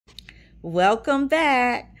Welcome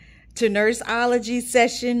back to Nurseology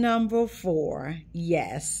Session number 4.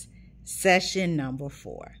 Yes, Session number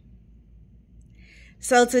 4.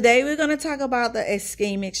 So today we're going to talk about the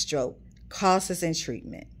ischemic stroke, causes and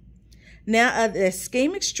treatment. Now, the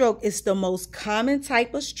ischemic stroke is the most common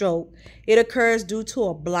type of stroke. It occurs due to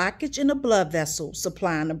a blockage in the blood vessel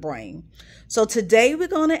supplying the brain. So today we're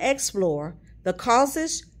going to explore the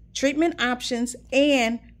causes, treatment options,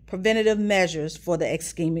 and preventative measures for the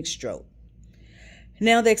ischemic stroke.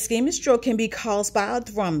 Now, the ischemic stroke can be caused by a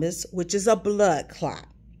thrombus, which is a blood clot,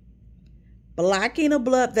 blocking a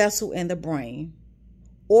blood vessel in the brain,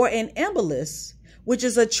 or an embolus, which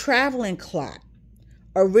is a traveling clot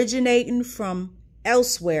originating from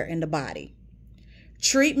elsewhere in the body.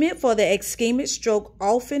 Treatment for the ischemic stroke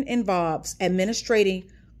often involves administering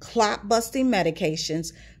clot-busting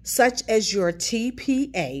medications such as your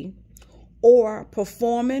TPA or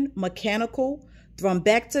performing mechanical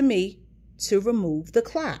thrombectomy to remove the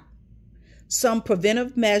clot. Some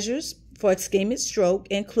preventive measures for ischemic stroke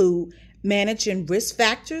include managing risk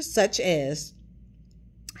factors such as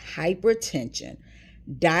hypertension,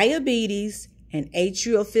 diabetes, and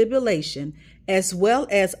atrial fibrillation, as well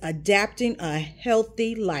as adapting a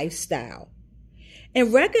healthy lifestyle.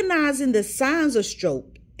 And recognizing the signs of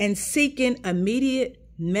stroke and seeking immediate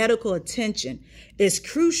medical attention is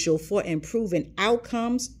crucial for improving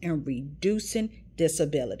outcomes and reducing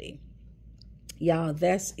disability. Y'all,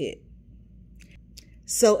 that's it.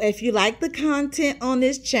 So if you like the content on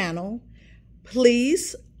this channel,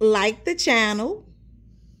 please like the channel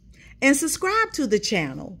and subscribe to the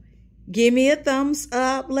channel. Give me a thumbs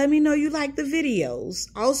up. Let me know you like the videos.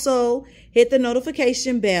 Also, hit the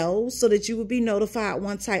notification bell so that you will be notified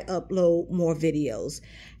once I upload more videos.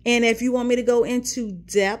 And if you want me to go into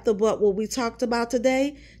depth of what we talked about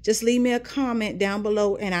today, just leave me a comment down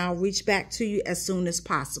below and I'll reach back to you as soon as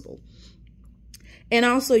possible. And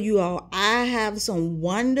also, you all, I have some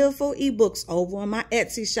wonderful ebooks over on my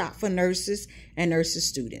Etsy shop for nurses and nurses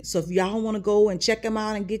students. So if y'all want to go and check them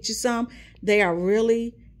out and get you some, they are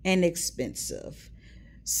really inexpensive.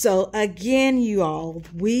 So again, you all,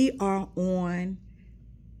 we are on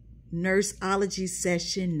Nurseology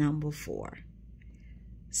Session number 4.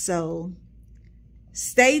 So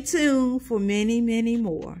stay tuned for many, many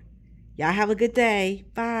more. Y'all have a good day.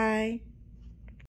 Bye.